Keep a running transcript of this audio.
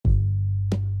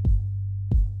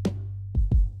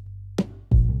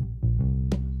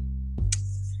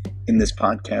In this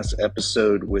podcast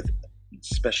episode with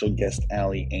special guest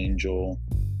Allie Angel,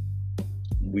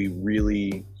 we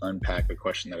really unpack a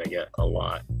question that I get a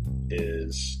lot,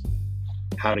 is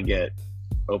how to get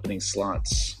opening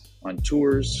slots on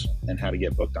tours and how to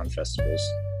get booked on festivals.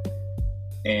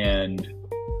 And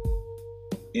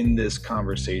in this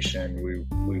conversation,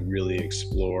 we really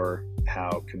explore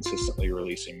how consistently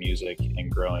releasing music and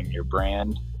growing your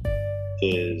brand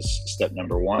is step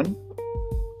number one.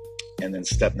 And then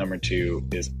step number two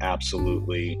is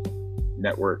absolutely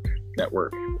network,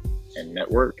 and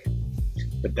network,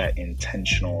 but that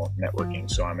intentional networking.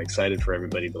 So I'm excited for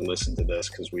everybody to listen to this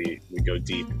because we go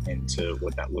deep into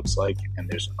what that looks like. And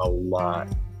there's a lot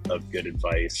of good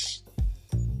advice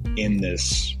in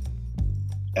this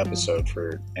episode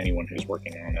for anyone who's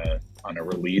working on a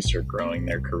release or growing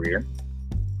their career.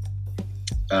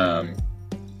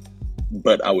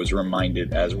 But I was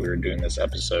reminded as we were doing this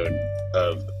episode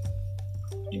of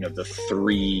the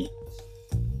 3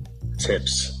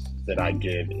 tips that I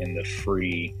give in the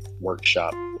free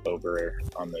workshop over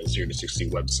on the 0 to 60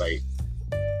 website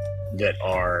that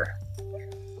are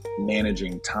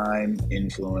managing time,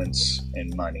 influence,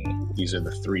 and money. These are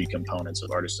the 3 components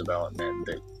of artist development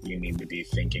that you need to be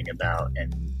thinking about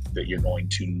and that you're going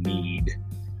to need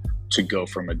to go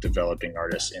from a developing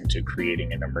artist into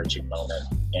creating an emerging moment,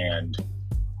 and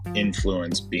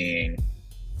influence being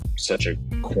such a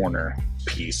corner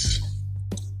piece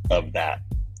of that.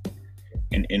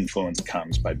 And influence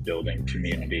comes by building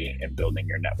community and building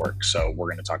your network. So we're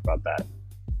going to talk about that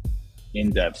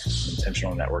in-depth,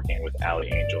 intentional networking with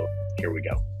Allie Angel. Here we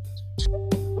go. There's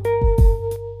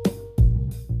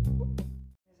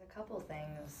a couple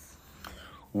things.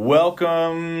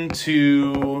 Welcome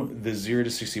to the 0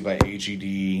 to 60 by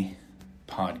AGD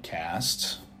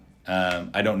podcast.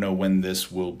 I don't know when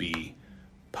this will be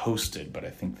posted, but I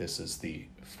think this is the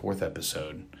 4th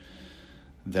episode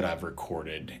that I've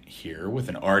recorded here with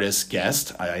an artist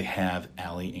guest. I have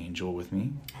Allie Angel with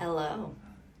me. Hello.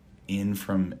 In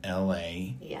from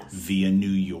LA. Yes. Via New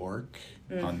York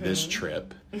on this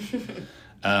trip.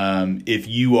 If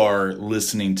you are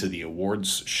listening to the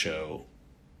awards show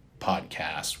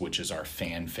podcast, which is our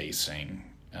fan-facing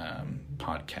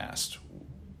podcast,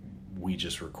 we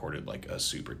just recorded like a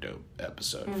super dope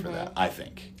episode for that, I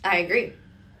think. I agree.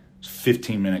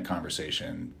 15-minute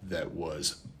conversation that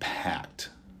was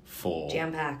packed full,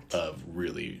 jam-packed of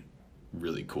really,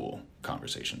 really cool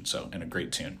conversation. So, and a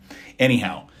great tune.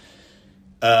 Anyhow,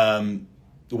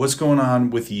 what's going on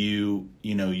with you?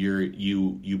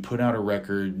 You put out a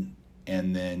record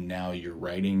and then now you're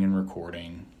writing and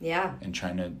recording. Yeah. And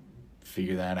trying to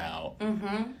figure that out.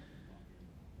 Mm-hmm.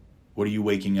 What are you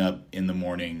waking up in the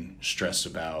morning stressed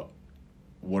about?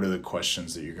 What are the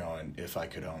questions that you're going, if I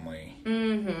could only, you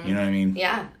know what I mean?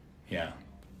 Yeah. Yeah.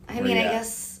 I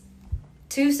guess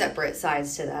 2 separate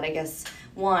sides to that. I guess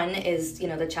one is,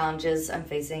 the challenges I'm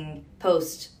facing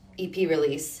post EP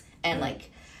release and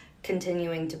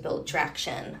continuing to build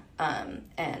traction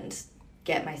and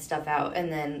get my stuff out.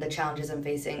 And then the challenges I'm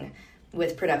facing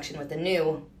with production with the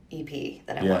new EP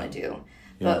that I want to do.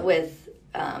 Yeah. But with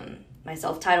my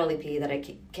self-titled EP that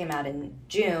I came out in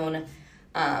June,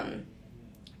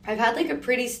 I've had a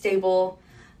pretty stable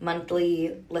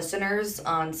monthly listeners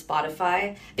on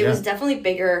Spotify. It was definitely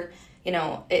bigger.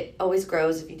 It always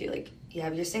grows if you do you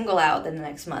have your single out, then the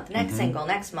next month, next single,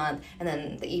 next month, and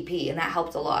then the EP, and that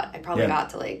helped a lot. I probably got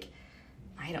to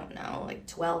I don't know,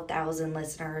 12,000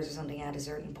 listeners or something at a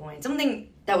certain point. Something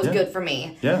that was good for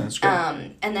me. Yeah, that's good.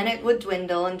 And then it would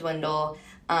dwindle and dwindle.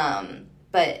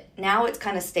 But now it's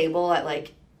kind of stable at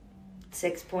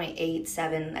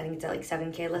 6.87, I think it's at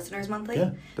 7K listeners monthly. Yeah,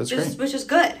 that's great. Which is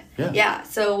good. Yeah.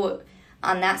 So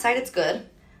on that side, it's good.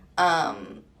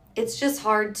 It's just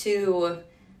hard to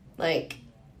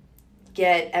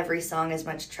get every song as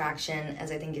much traction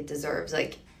as I think it deserves.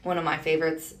 One of my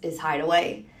favorites is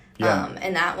Hideaway. Yeah.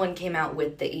 And that one came out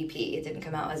with the EP. It didn't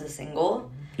come out as a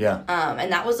single. Yeah.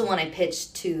 And that was the one I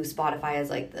pitched to Spotify as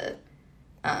the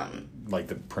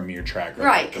the premiere track,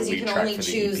 right? Because you can only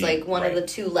choose one of the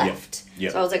 2 left.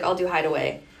 Yeah. So I was I'll do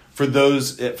Hideaway.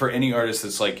 For any artist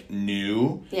that's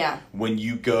new, when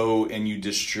you go and you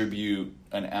distribute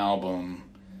an album,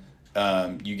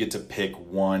 you get to pick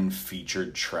one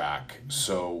featured track.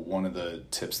 So one of the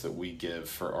tips that we give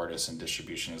for artists and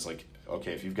distribution is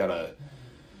okay, if you've got a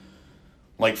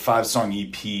 5-song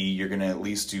EP, you're gonna at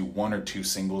least do 1 or 2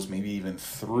 singles, maybe even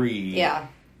 3. Yeah.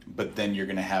 But then you're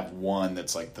going to have one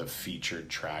that's the featured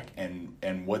track.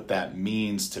 And what that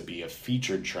means to be a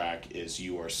featured track is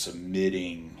you are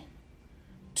submitting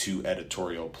to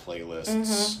editorial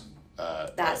playlists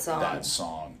that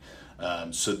song.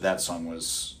 So that song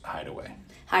was Hideaway.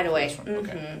 Hideaway. This one?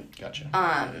 Okay,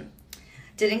 gotcha.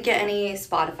 Didn't get any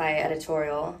Spotify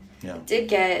editorial. Yeah. Did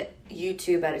get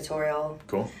YouTube editorial.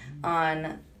 Cool.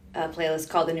 On a playlist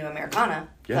called The New Americana,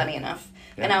 funny enough.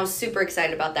 Yeah. And I was super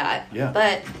excited about that. Yeah.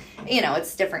 But,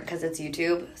 it's different because it's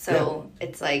YouTube. So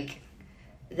it's like,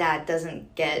 that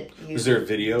doesn't get used. Was there a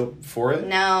video for it?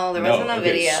 No, there wasn't a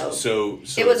video. So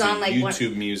it was it's on a like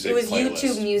YouTube music It was playlist.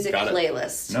 YouTube music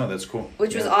playlist. No, that's cool.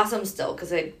 Which was awesome still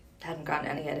because I hadn't gotten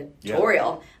any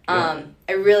editorial. Yeah.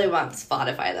 I really want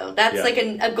Spotify though. That's like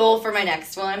a goal for my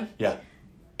next one. Yeah.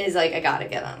 Is like, I gotta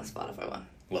get on a Spotify one.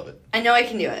 Love it. I know I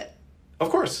can do it. Of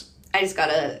course. I just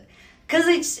gotta, because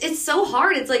it's so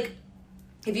hard. It's like,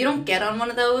 if you don't get on one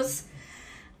of those,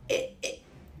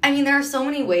 there are so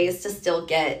many ways to still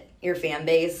get your fan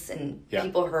base and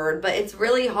people heard, but it's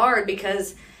really hard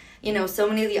because, so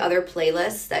many of the other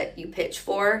playlists that you pitch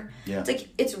for, it's like,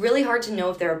 it's really hard to know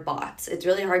if there are bots. It's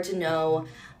really hard to know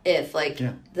if,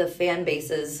 the fan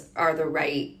bases are the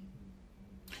right.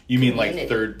 You mean like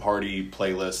third-party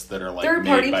playlists that are like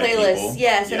third-party made by playlists, people?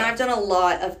 yes. And I've done a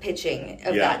lot of pitching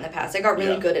of that in the past. I got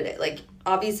really good at it. Like,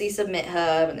 obviously Submit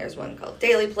Hub, and there's one called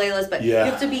Daily Playlist, but you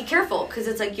have to be careful because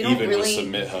it's like you don't really.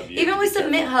 Even with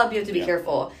Submit Hub, you have to be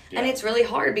careful, and it's really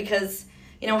hard because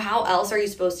how else are you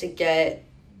supposed to get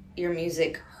your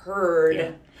music heard?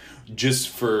 Yeah. Just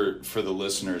for the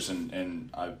listeners, and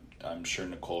I'm sure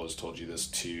Nicole has told you this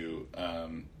too.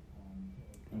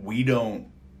 We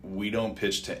don't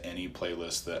pitch to any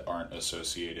playlists that aren't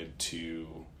associated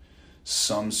to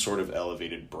some sort of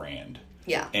elevated brand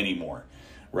anymore,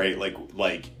 right?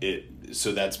 Like it.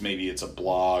 So that's maybe it's a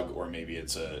blog or maybe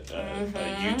it's a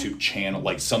YouTube channel,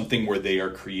 like something where they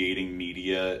are creating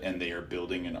media and they are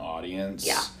building an audience.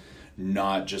 Yeah.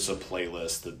 Not just a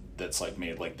playlist that's like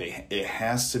made like it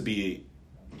has to be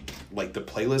like the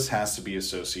playlist has to be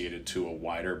associated to a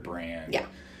wider brand. Yeah.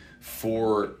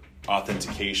 For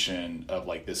authentication of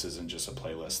like this isn't just a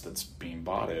playlist that's being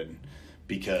botted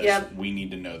because we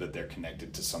need to know that they're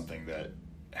connected to something that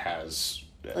has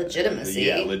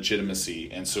legitimacy.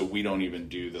 Legitimacy. And so we don't even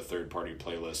do the third party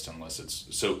playlist unless it's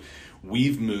so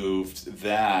we've moved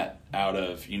that out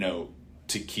of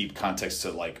to keep context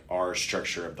to like our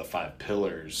structure of the 5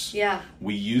 pillars. Yeah.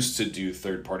 We used to do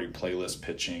third party playlist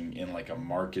pitching in like a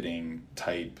marketing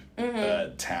type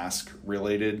task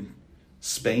related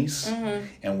space,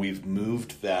 and we've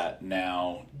moved that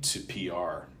now to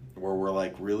PR where we're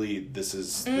like really this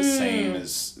is the same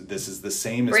as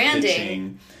branding.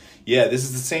 pitching. Yeah, this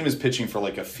is the same as pitching for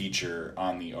like a feature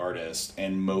on the artist,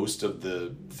 and most of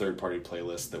the third party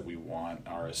playlists that we want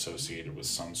are associated with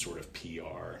some sort of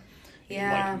PR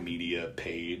like media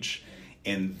page,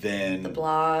 and then the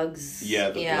blogs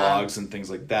blogs and things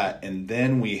like that, and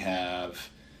then we have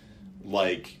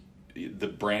like the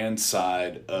brand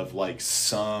side of like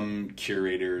some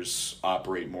curators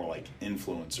operate more like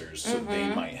influencers, so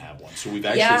they might have one. So we've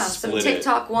actually split some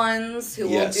TikTok ones who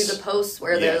will do the posts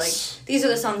where they're like, these are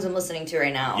the songs I'm listening to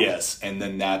right now. Yes, and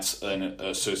then that's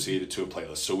associated to a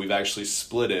playlist. So we've actually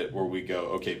split it where we go,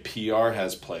 okay, PR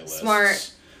has playlists.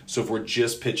 Smart. So if we're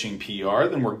just pitching PR,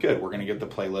 then we're good. We're going to get the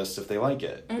playlist if they like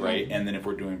it, right? And then if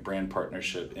we're doing brand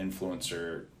partnership,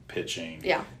 influencer pitching,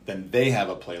 then they have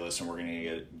a playlist and we're going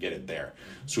to get it there.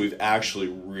 So we've actually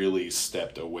really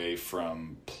stepped away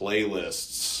from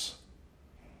playlists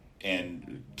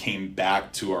and came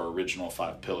back to our original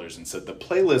 5 pillars and said the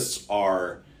playlists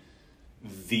are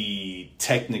the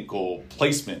technical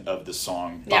placement of the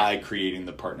song by creating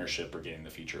the partnership or getting the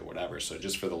feature or whatever. So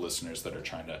just for the listeners that are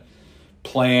trying to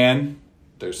plan,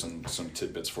 there's some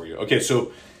tidbits for you. Okay,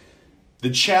 so the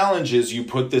challenge is you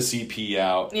put this EP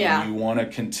out and you want to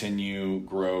continue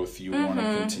growth, you want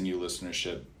to continue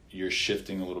listenership, you're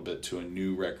shifting a little bit to a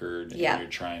new record and you're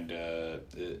trying to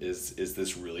is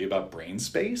this really about brain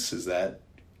space? Is that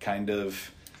kind of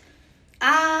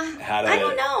I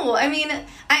don't know. I mean,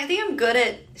 I think I'm good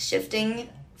at shifting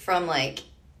from like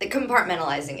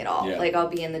compartmentalizing it all. Like I'll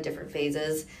be in the different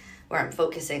phases where I'm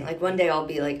focusing. Like one day I'll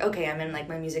be like, okay, I'm in like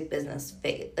my music business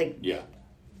phase,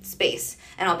 space,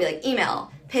 and I'll be like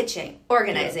email, pitching,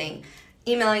 organizing,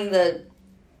 emailing the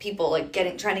people, like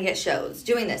trying to get shows,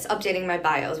 doing this, updating my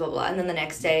bios, blah, blah, blah. And then the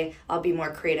next day I'll be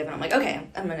more creative and I'm like, okay,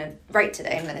 I'm going to write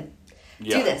today. I'm going to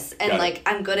do this. And like,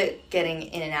 I'm good at getting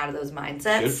in and out of those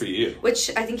mindsets. Good for you.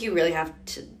 Which I think you really have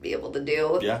to be able to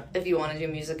do if you want to do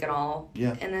music at all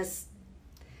in this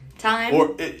time.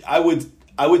 Or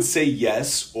I would say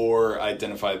yes, or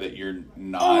identify that you're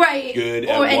not good at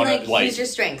and one, like use your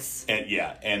strengths. And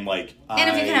and like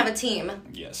if you can have a team.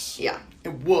 Yes. Yeah.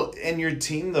 Well, and your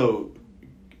team though,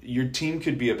 your team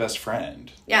could be a best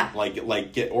friend. Yeah.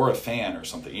 Or a fan or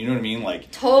something. You know what I mean?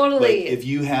 Like, totally. Like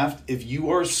if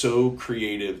you are so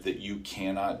creative that you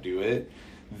cannot do it,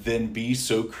 then be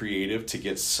so creative to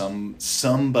get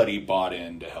somebody bought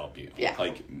in to help you. Yeah.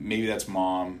 Like, maybe that's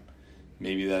mom,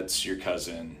 maybe that's your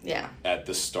cousin. Yeah. At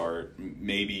the start,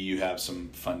 maybe you have some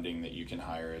funding that you can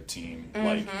hire a team.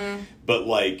 Mm-hmm. But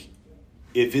like,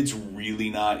 if it's really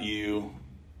not you,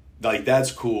 like,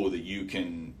 that's cool that you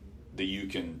can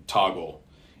toggle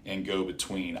and go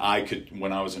between.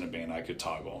 When I was in a band, I could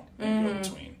toggle and go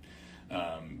between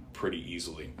pretty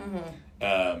easily.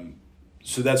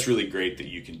 So that's really great that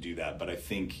you can do that. But I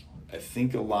think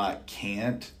a lot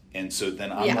can't, and so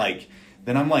then I'm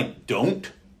like,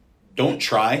 don't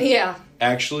try. Yeah.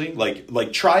 Actually,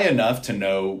 like try enough to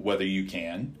know whether you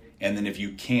can, and then if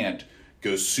you can't,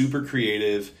 go super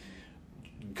creative,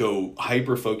 go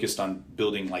hyper focused on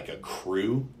building like a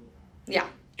crew. Yeah.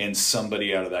 And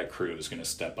somebody out of that crew is going to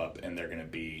step up, and they're going to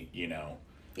be,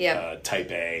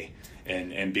 type A,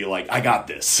 and be like, I got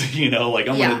this, like,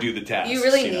 I'm going to do the task. You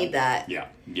really need that. Yeah.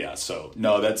 Yeah. So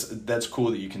no, that's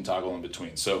cool that you can toggle in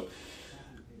between.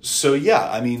 So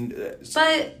yeah, I mean,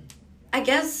 but I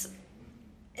guess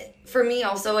for me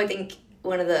also, I think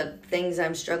one of the things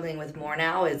I'm struggling with more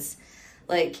now is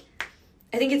like,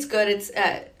 I think it's good. It's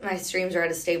my streams are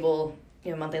at a stable,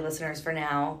 monthly listeners for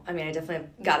now. I mean, I definitely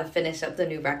got to finish up the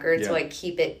new record so I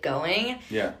keep it going.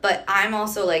 Yeah. But I'm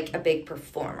also like a big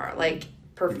performer. Like,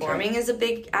 performing is a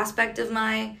big aspect of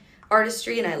my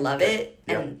artistry, and I love it.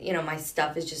 Yeah. And, my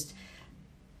stuff is just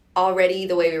already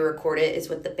the way we record it is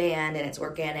with the band, and it's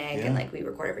organic, and like we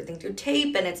record everything through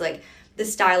tape, and it's like the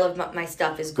style of my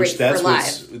stuff is great for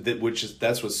live.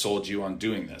 That's what sold you on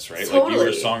doing this, right? Totally. Like, you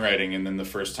were songwriting, and then the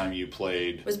first time you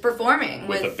played was performing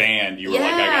with a band, you were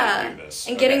like, I gotta do this.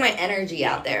 And getting my energy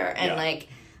out there. And like,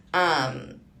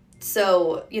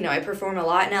 so, I perform a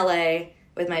lot in LA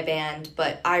with my band,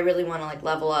 but I really want to like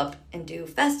level up and do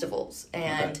festivals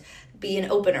and be an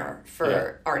opener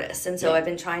for artists. And so I've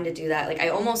been trying to do that. Like, I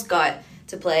almost got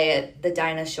to play at the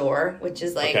Dinah Shore, which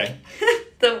is like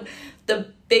the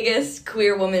biggest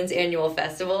queer women's annual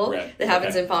festival that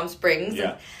happens in Palm Springs.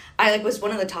 Yeah. And I like was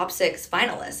one of the top 6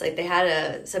 finalists. Like, they had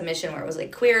a submission where it was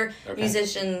like queer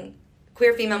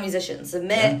female musicians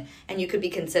submit, and you could be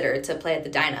considered to play at the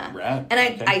Dinah. Rad. And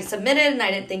I submitted, and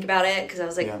I didn't think about it because I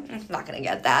was like, I'm not going to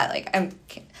get that. Like,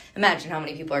 imagine how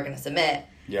many people are going to submit.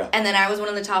 Yeah. And then I was one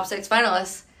of the top 6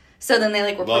 finalists. So then they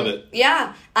like were love it.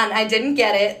 Yeah, and I didn't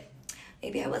get it.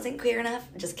 Maybe I wasn't queer enough.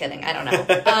 Just kidding. I don't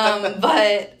know.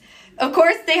 But of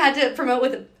course they had to promote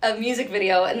with a music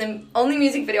video, and the only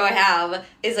music video I have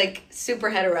is like super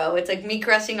hetero. It's like me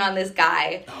crushing on this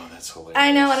guy. Oh, that's hilarious.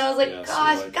 I know, and I was like,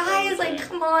 gosh, so guys, like,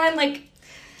 come on, like,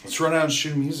 let's run out and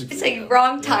shoot a music video. It's like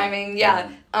wrong timing,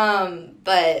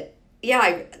 but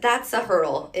yeah, that's a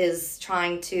hurdle, is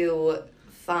trying to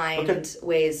find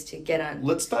ways to get on.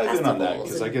 Let's dive in on that,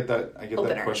 because I get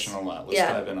that question a lot. Let's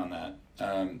dive in on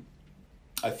that.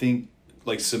 I think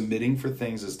like submitting for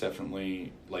things is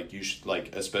definitely like, you should,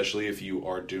 like, especially if you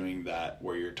are doing that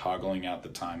where you're toggling out the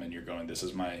time and you're going, this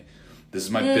is my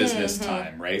business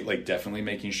time, right? Like, definitely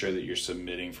making sure that you're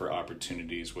submitting for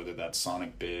opportunities, whether that's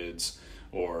Sonic Bids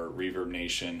or Reverb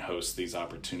Nation hosts these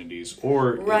opportunities,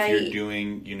 or if you're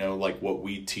doing, like what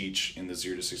we teach in the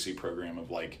 0 to 60 program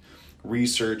of like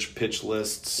research pitch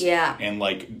lists and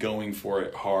like going for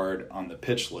it hard on the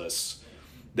pitch lists.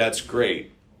 That's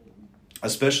great.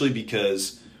 Especially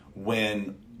because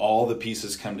when all the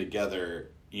pieces come together,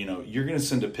 you're going to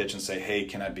send a pitch and say, hey,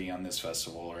 can I be on this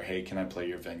festival? Or, hey, can I play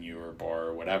your venue or bar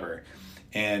or whatever?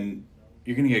 And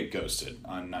you're going to get ghosted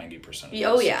on 90%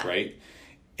 of this, right?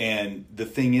 And the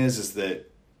thing is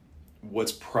that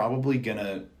what's probably going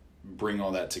to bring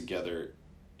all that together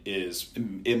is,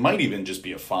 it might even just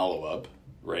be a follow-up,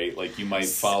 right? Like, you might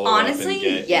follow up and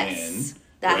get in.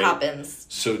 That happens.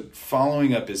 So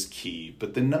following up is key.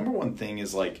 But the number one thing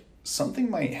is, like, something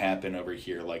might happen over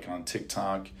here, like on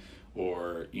TikTok,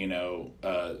 or,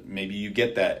 maybe you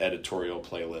get that editorial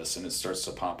playlist and it starts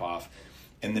to pop off.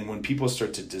 And then when people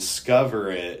start to discover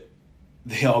it,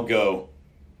 they all go,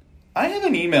 I have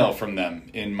an email from them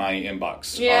in my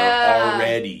inbox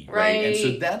already. Right. And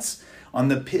so that's, on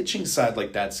the pitching side,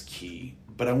 like, that's key.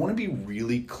 But I want to be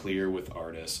really clear with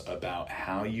artists about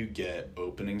how you get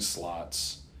opening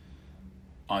slots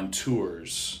on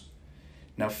tours.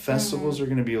 Now, festivals are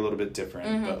going to be a little bit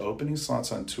different, but opening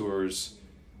slots on tours,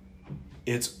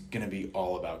 it's going to be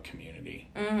all about community.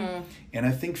 And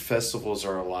I think festivals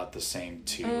are a lot the same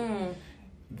too.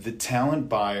 The talent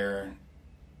buyer,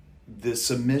 the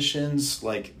submissions,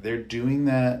 like, they're doing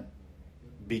that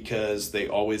because they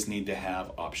always need to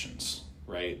have options.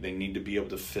 right? They need to be able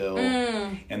to fill,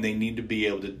 and they need to be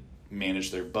able to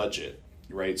manage their budget,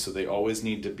 right? So they always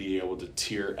need to be able to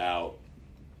tier out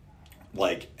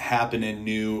like happening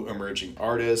new emerging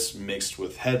artists mixed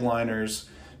with headliners,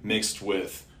 mixed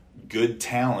with good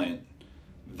talent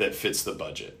that fits the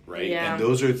budget, right? Yeah. And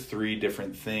those are 3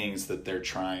 different things that they're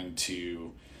trying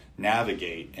to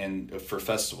navigate and for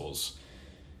festivals.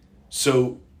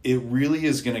 So it really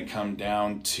is going to come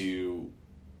down to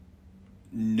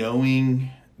knowing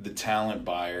the talent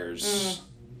buyers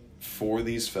for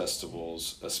these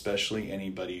festivals, especially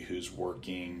anybody who's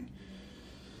working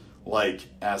like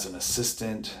as an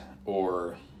assistant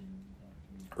or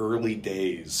early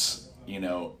days, you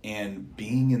know, and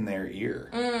being in their ear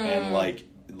and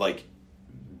like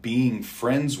being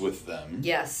friends with them.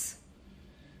 Yes.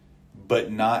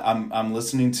 But not, I'm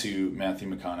listening to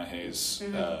Matthew McConaughey's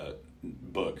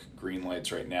book Green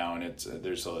Lights right now, and it's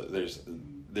there's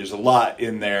a lot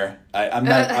in there. I'm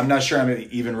not sure I'm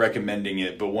even recommending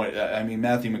it, but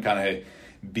Matthew McConaughey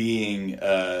being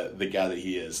the guy that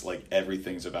he is, like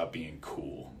everything's about being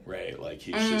cool, right? Like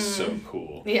he's just so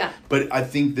cool. Yeah. But I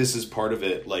think this is part of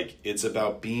it. Like it's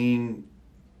about being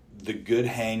the good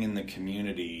hang in the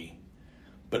community,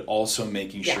 but also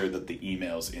making sure that the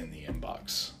email's in the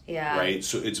inbox. Yeah. Right?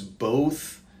 So it's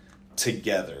both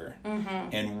together.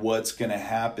 And what's going to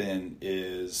happen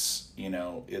is, you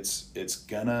know, it's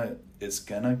gonna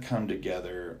come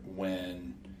together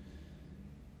when,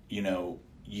 you know,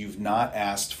 you've not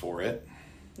asked for it.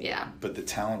 Yeah. But the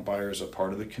talent buyer is a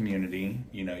part of the community.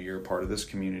 You know, you're a part of this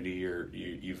community.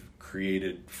 You've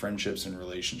created friendships and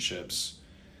relationships.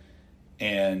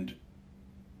 And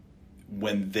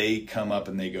when they come up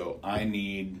and they go, I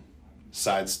need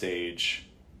side stage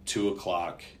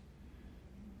 2:00,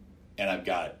 and I've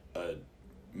got a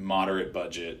moderate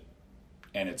budget,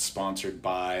 and it's sponsored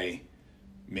by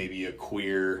maybe a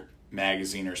queer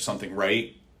magazine or something,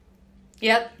 right?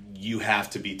 Yep. You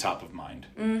have to be top of mind,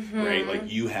 right?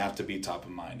 Like you have to be top of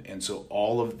mind. And so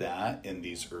all of that in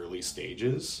these early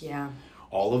stages,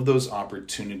 all of those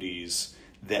opportunities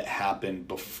that happen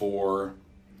before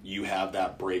you have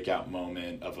that breakout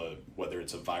moment of whether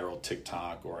it's a viral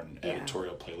TikTok or an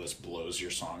editorial playlist blows your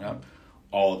song up,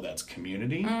 all of that's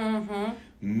community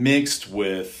mixed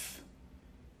with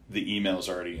the emails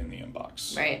already in the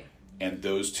inbox. Right. And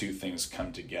those 2 things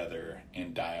come together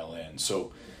and dial in.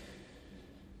 So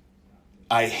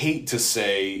I hate to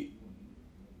say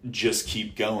just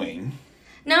keep going.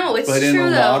 No, it's true. But in a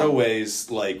though. lot of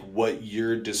ways, like what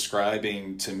you're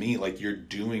describing to me, like you're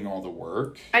doing all the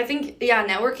work. I think,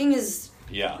 networking is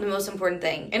the most important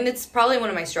thing. And it's probably one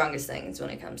of my strongest things when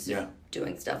it comes to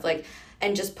doing stuff. Like,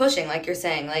 and just pushing, like you're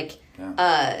saying, like,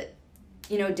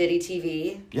 you know, Diddy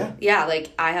TV. Yeah. Yeah,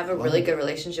 like I have a really good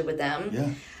relationship with them. Yeah.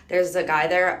 There's a guy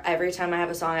there, every time I have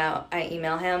a song out, I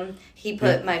email him. He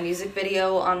put my music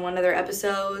video on one of their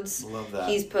episodes. Love that.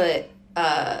 He's put,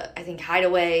 I think,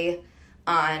 Hideaway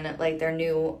on, like, their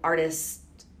new artists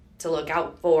to look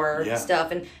out for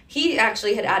stuff. And he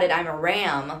actually had added I'm a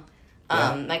Ram,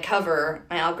 my cover,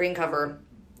 my Al Green cover,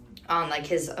 on, like,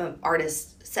 his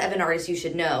 7 artists you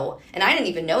should know. And I didn't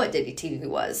even know what Diddy TV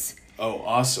was. Oh,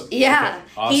 awesome. Yeah. Okay.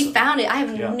 Awesome. He found it. I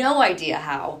have no idea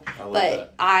how.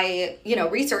 But I, you know,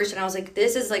 researched and I was like,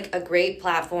 this is like a great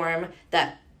platform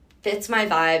that fits my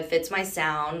vibe, fits my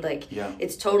sound. Like,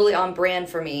 it's totally on brand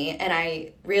for me. And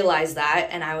I realized that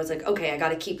and I was like, okay, I got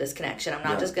to keep this connection. I'm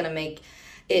not just going to make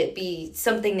it be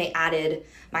something they added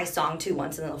my song to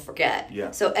once and they'll forget.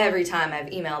 Yeah. So every time I've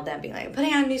emailed them being like, I'm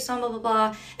putting out a new song, blah, blah,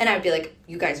 blah. And I'd be like,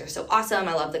 you guys are so awesome.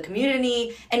 I love the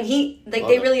community. And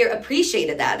they really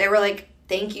appreciated that. They were like,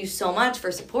 thank you so much for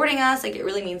supporting us. Like, it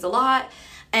really means a lot.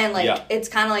 And like, it's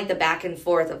kind of like the back and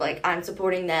forth of like, I'm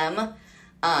supporting them,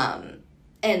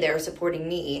 and they're supporting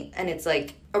me. And it's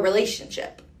like a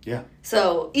relationship. Yeah.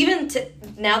 So even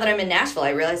now that I'm in Nashville, I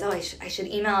realize, I should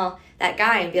email that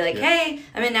guy and be like, hey,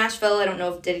 I'm in Nashville. I don't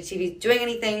know if Diddy TV is doing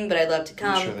anything, but I'd love to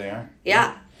come. I'm sure they are.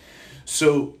 Yeah.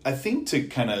 So I think to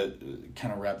kind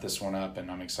of wrap this one up, and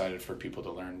I'm excited for people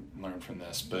to learn from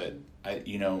this, but I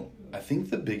think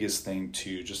the biggest thing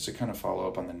too, just to kind of follow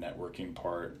up on the networking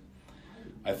part,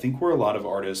 I think where a lot of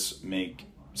artists make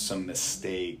some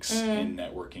mistakes in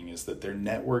networking is that they're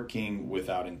networking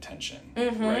without intention,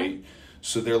 right?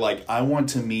 So they're like, I want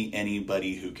to meet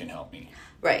anybody who can help me.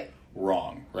 Right.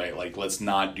 Wrong, right? Like, let's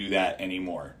not do that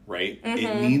anymore, right?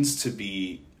 It needs to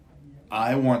be,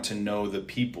 I want to know the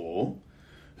people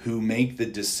who make the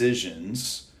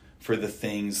decisions for the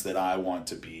things that I want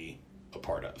to be a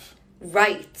part of.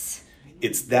 Right.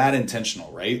 It's that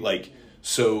intentional, right? Like,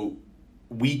 so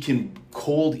we can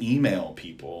cold email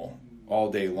people all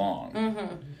day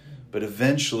long, but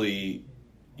eventually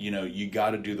you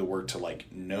got to do the work to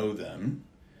like know them.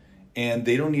 And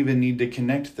they don't even need to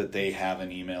connect that they have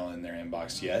an email in their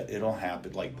inbox yet. It'll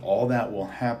happen. Like all that will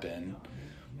happen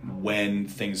when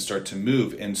things start to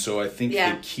move. And so I think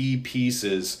the key piece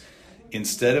is,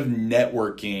 instead of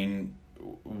networking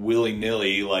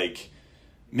willy-nilly, like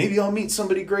maybe I'll meet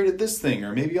somebody great at this thing,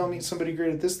 or maybe I'll meet somebody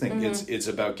great at this thing. Mm-hmm. It's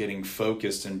about getting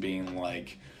focused and being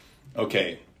like,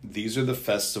 okay, these are the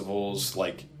festivals,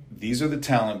 like these are the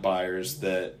talent buyers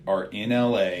that are in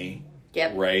LA.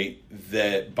 Yep. Right,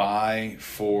 that buy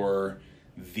for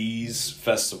these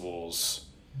festivals.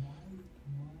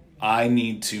 I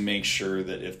need to make sure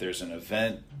that if there's an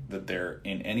event that they're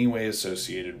in any way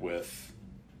associated with,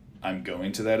 I'm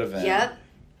going to that event. Yep.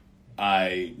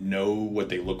 I know what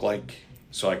they look like,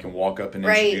 so I can walk up and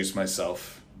introduce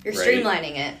myself. You're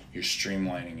streamlining it. You're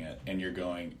streamlining it, and you're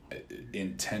going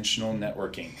intentional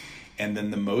networking. And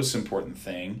then the most important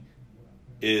thing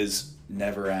is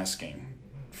never asking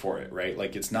for it, right?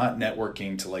 Like, it's not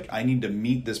networking to like, I need to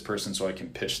meet this person so I can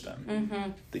pitch them.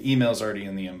 Mm-hmm. The email's already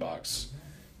in the inbox.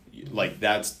 Like,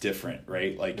 that's different,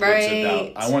 right? Like, it's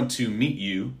about, I want to meet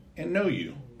you and know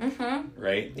you,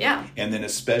 right? Yeah. And then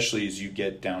especially as you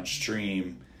get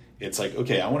downstream, it's like,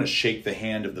 okay, I want to shake the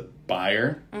hand of the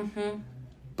buyer,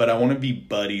 but I want to be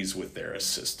buddies with their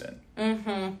assistant,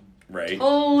 right?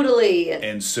 Totally.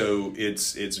 And so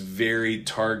it's very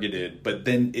targeted, but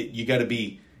then you got to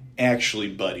be actually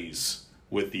buddies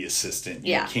with the assistant.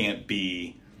 You can't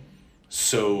be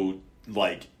so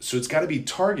it's got to be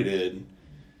targeted,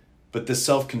 but the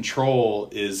self-control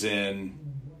is in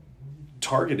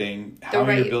targeting how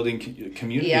you're building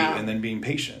community and then being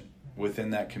patient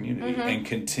within that community and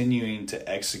continuing to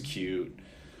execute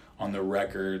on the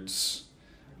records,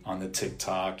 on the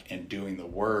TikTok, and doing the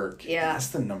work. Yeah. That's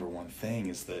the number one thing,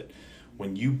 is that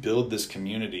when you build this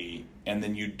community and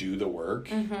then you do the work,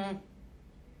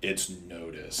 it's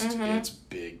noticed. It's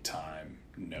big time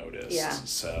noticed. Yeah.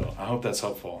 So I hope that's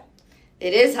helpful.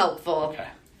 It is helpful. Okay.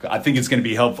 I think it's going to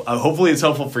be helpful. Hopefully it's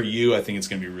helpful for you. I think it's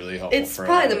going to be really helpful. It's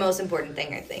probably the most important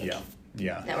thing, I think.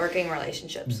 Yeah. Networking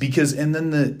relationships. Because and then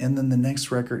the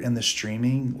next record and the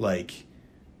streaming, like,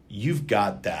 you've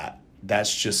got that.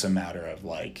 That's just a matter of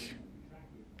like,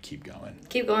 keep going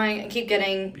and keep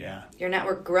getting your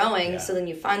network growing. So then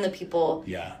you find the people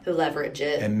who leverage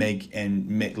it and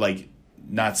make like,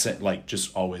 not say, like,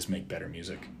 just always make better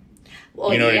music.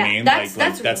 Well, you know what I mean? That's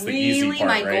that's really the easy part,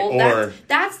 my goal. Right? Or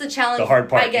that's the challenge. The hard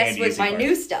part, I guess, with my part.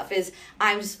 new stuff is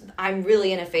I'm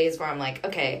really in a phase where I'm like,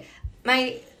 okay,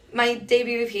 my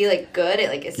debut EP, like, good, it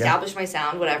like established my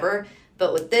sound, whatever.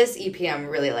 But with this EP, I'm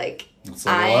really like,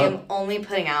 I am only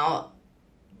putting out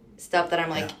stuff that I'm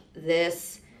like,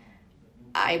 this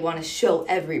I want to show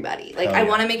everybody. Like, I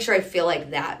want to make sure I feel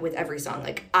like that with every song.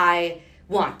 Like, I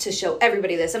want to show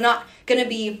everybody this. I'm not gonna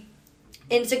be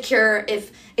insecure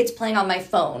if it's playing on my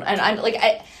phone, and I'm like,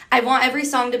 I want every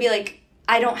song to be like,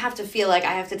 I don't have to feel like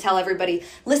I have to tell everybody,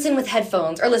 listen with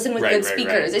headphones or listen with good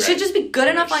speakers. It should just be good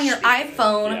enough on your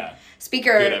iPhone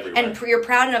speaker, and you're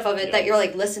proud enough of it that you're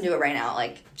like, listen to it right now.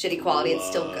 Like, shitty quality, it's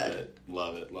still good.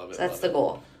 Love it. So that's the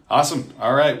goal. Awesome.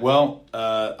 All right. Well,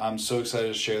 I'm so excited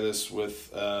to share this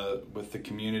with the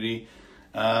community.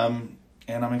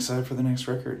 And I'm excited for the next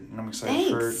record. And I'm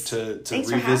excited to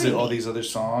revisit all these other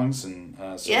songs. And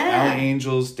so Allie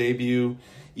Angel's debut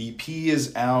EP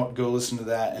is out. Go listen to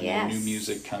that. And then new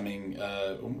music coming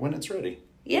when it's ready.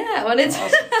 Yeah, when it's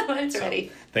when it's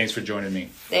ready. Thanks for joining me.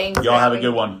 Thanks. Y'all have a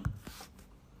good one.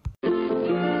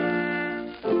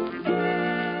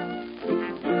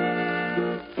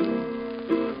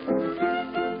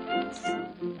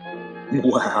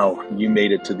 Wow, you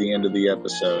made it to the end of the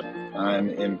episode. I'm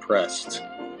impressed.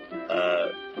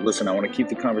 Listen, I want to keep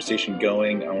the conversation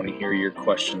going. I want to hear your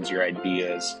questions, your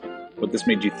ideas, what this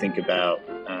made you think about,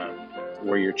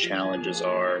 where your challenges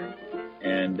are,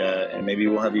 and maybe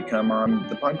we'll have you come on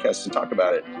the podcast to talk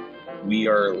about it. We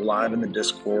are live in the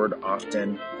Discord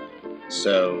often,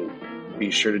 so be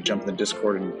sure to jump in the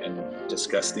Discord and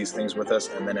discuss these things with us.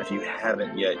 And then if you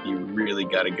haven't yet, you really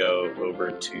got to go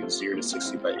over to 0 to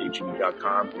 60 by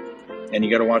AGD.com, and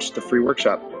you got to watch the free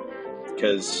workshop,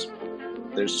 because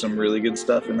there's some really good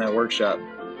stuff in that workshop.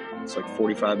 It's like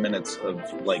 45 minutes of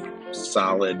like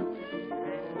solid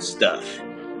stuff.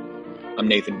 I'm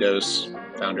Nathan Dose,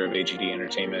 founder of AGD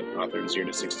Entertainment, author of 0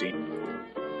 to 60.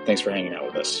 Thanks for hanging out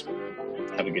with us.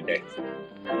 Have a good day.